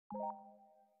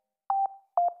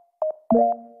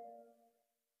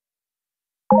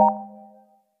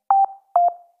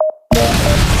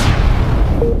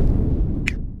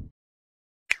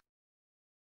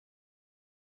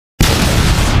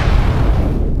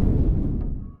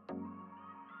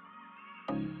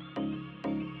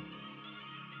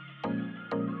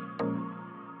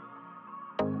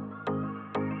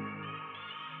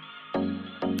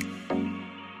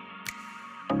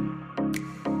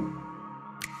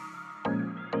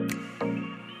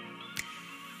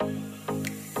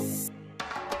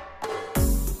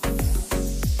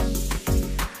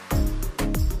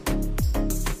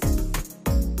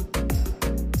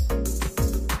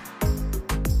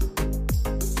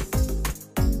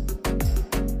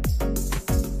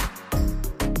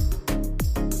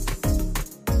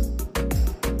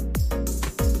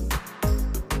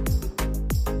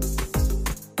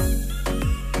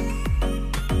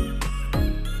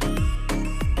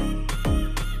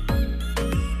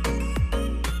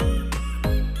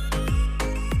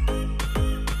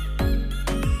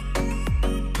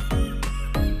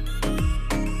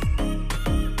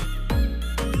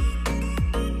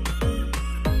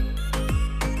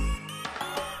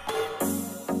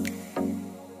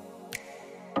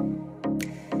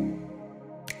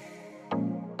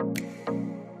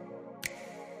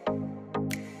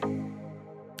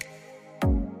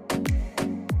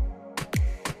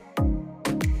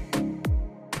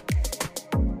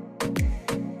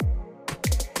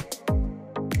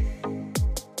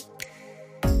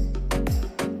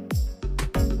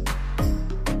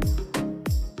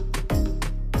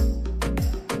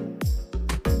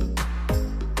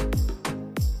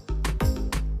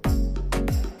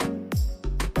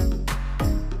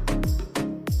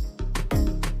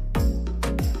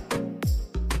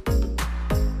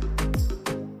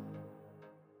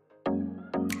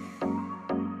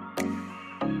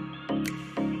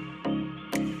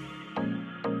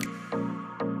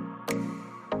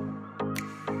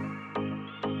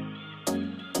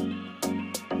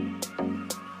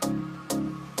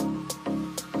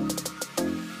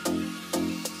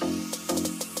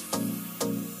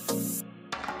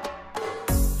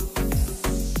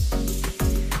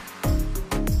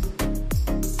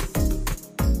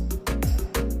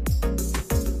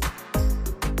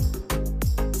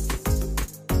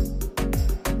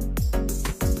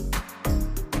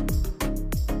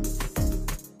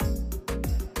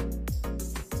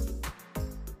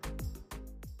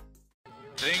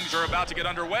Things are about to get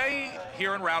underway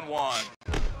here in round one.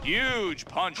 Huge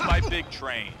punch by Big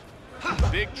Train.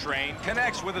 Big Train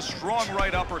connects with a strong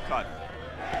right uppercut.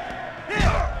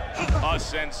 A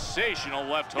sensational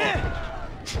left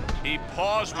hook. He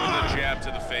paused with a jab to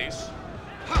the face.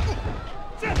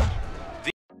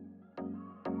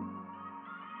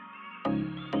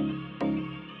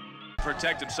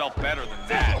 Protect himself better than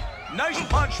that. Nice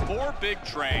punch for Big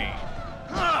Train.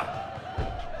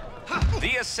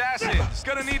 The assassin's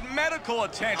gonna need medical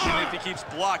attention if he keeps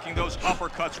blocking those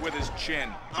uppercuts with his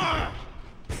chin.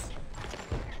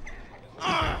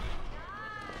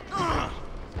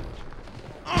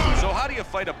 So how do you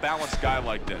fight a balanced guy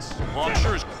like this? Well, I'm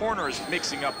sure his corner is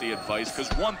mixing up the advice,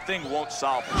 because one thing won't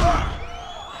solve it.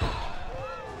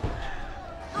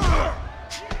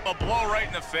 A blow right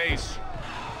in the face.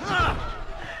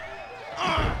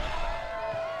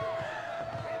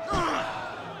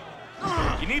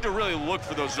 You need to really look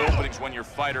for those openings when your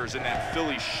fighter is in that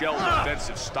Philly shell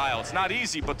defensive style. It's not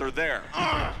easy, but they're there.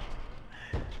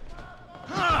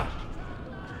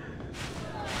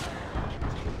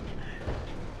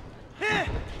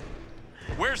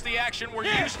 Where's the action we're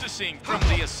used to seeing from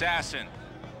the assassin?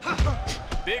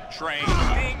 Big Train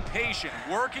being patient,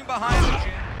 working behind the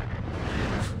chin.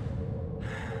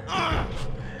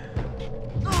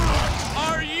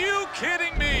 Are you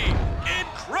kidding me?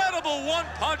 Incredible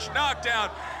one-punch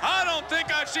knockdown. I don't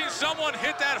think I've seen someone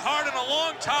hit that hard in a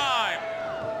long time.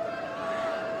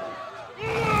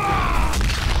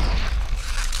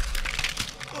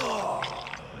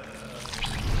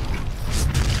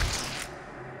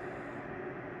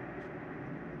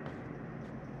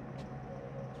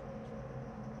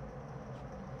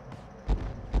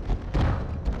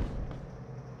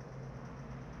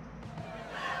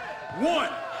 One,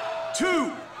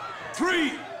 two,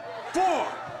 3, 4,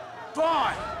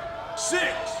 5,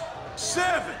 6,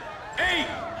 7, 8,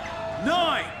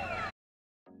 9.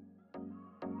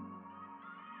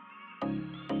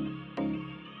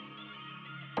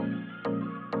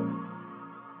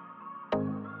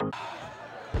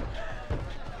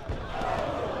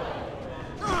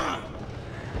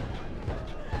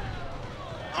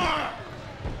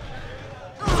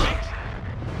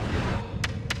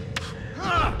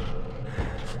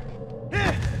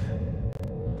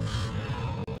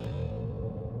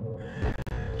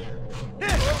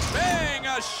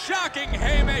 rocking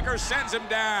haymaker sends him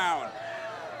down.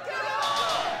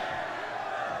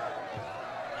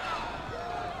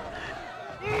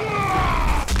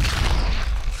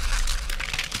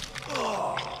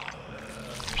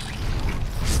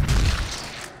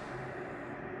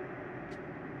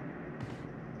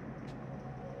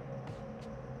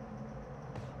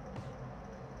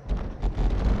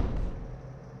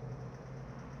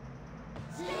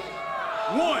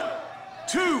 One,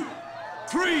 two,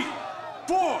 three,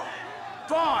 4,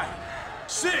 5,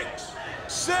 6,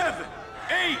 7,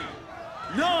 8,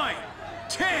 9,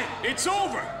 10. It's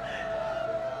over.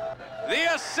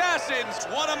 The Assassins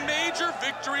won a major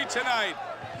victory tonight.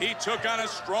 He took on a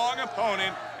strong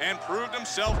opponent and proved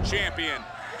himself champion.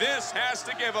 This has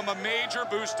to give him a major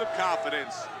boost of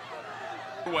confidence.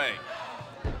 Away.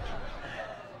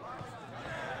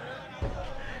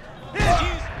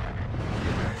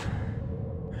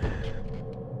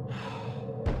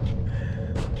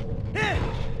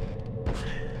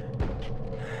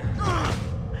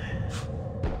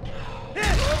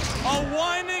 A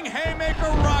winding haymaker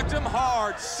rocked him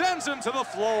hard, sends him to the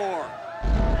floor.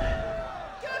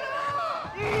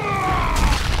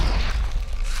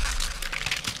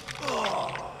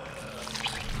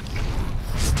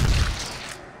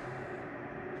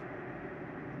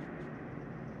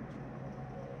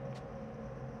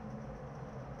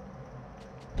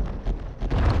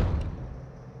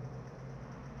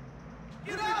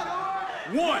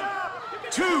 One,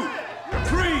 two,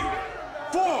 three,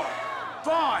 4,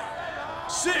 5,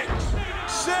 6,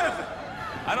 7.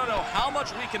 I don't know how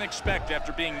much we can expect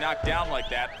after being knocked down like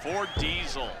that for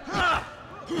Diesel.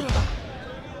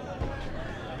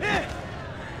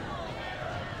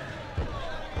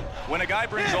 When a guy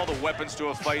brings all the weapons to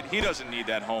a fight, he doesn't need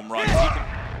that home run.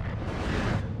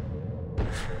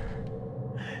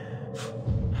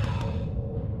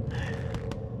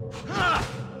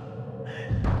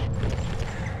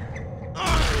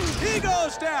 He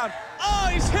goes down. Oh,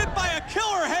 he's hit by a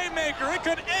killer haymaker. It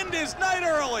could end his night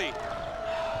early.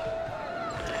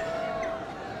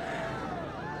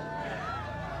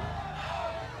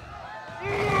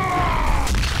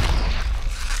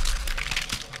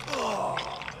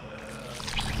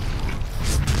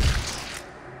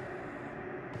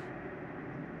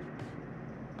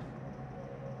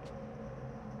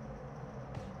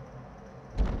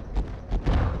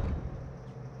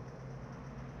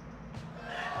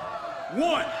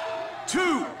 One,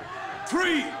 two,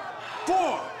 three,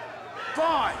 4,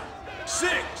 5,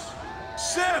 6,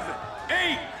 7,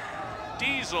 8.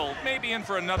 Diesel may be in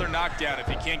for another knockdown if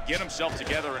he can't get himself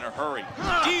together in a hurry.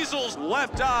 Diesel's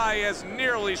left eye has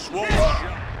nearly swollen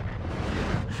shut.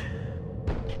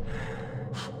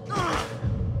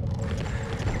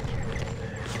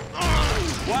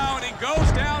 Wow, and he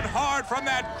goes down hard from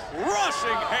that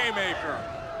crushing haymaker.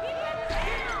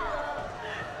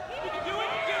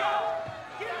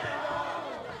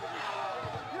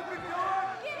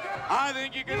 I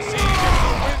think you can see he gets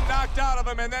the wind knocked out of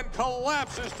him and then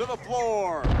collapses to the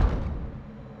floor.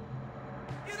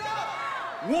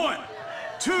 One,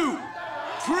 two,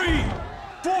 three,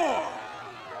 4,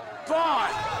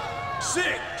 5,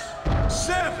 6,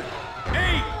 7,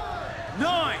 8,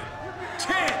 9,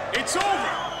 10. It's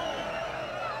over.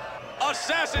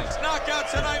 Assassin's knockout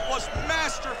tonight was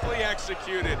masterfully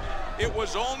executed. It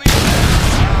was only a matter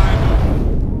of time.